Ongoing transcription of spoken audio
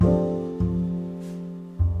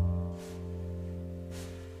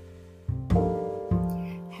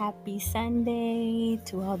happy Sunday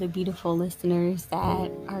to all the beautiful listeners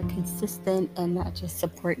that are consistent and not just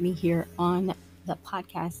support me here on the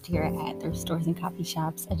podcast here at their stores and coffee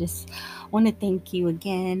shops. I just want to thank you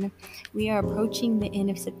again. We are approaching the end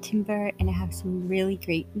of September and I have some really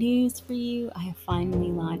great news for you. I have finally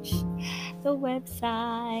launched the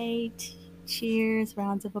website. Cheers,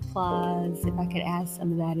 rounds of applause. If I could add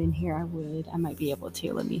some of that in here, I would. I might be able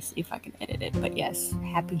to. Let me see if I can edit it. But yes,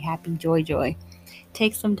 happy, joy.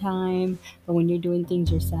 Take some time, but when you're doing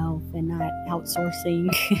things yourself and not outsourcing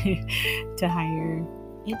to hire,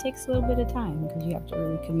 it takes a little bit of time because you have to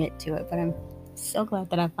really commit to it. But I'm so glad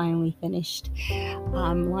that I finally finished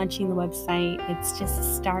launching the website. It's just a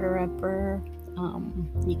starter upper.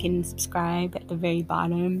 You can subscribe at the very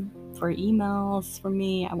bottom for emails from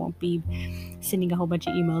me. I won't be sending a whole bunch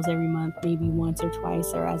of emails every month, maybe once or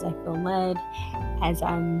twice, or as I feel led, as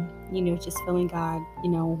I'm, just feeling God,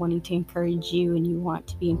 wanting to encourage you and you want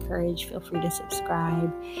to be encouraged, feel free to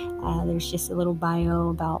subscribe. There's just a little bio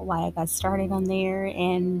about why I got started on there,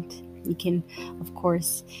 and you can, of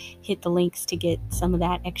course, hit the links to get some of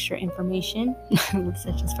that extra information,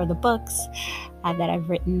 such as for the books that I've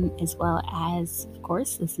written, as well as, of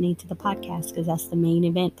course, listening to the podcast, because that's the main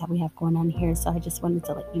event that we have going on here. So I just wanted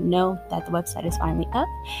to let you know that the website is finally up.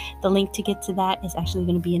 The link to get to that is actually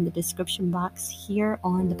going to be in the description box here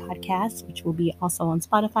on the podcast, which will be also on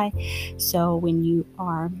Spotify. So when you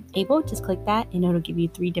are able, just click that and it'll give you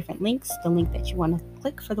 3 different links. The link that you want to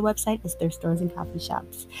click for the website is their stores and coffee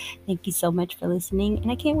shops. Thank you so much for listening,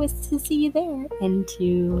 and I can't wait to see you there and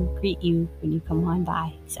to greet you when you come on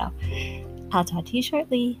by. So I'll talk to you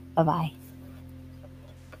shortly. Bye-bye.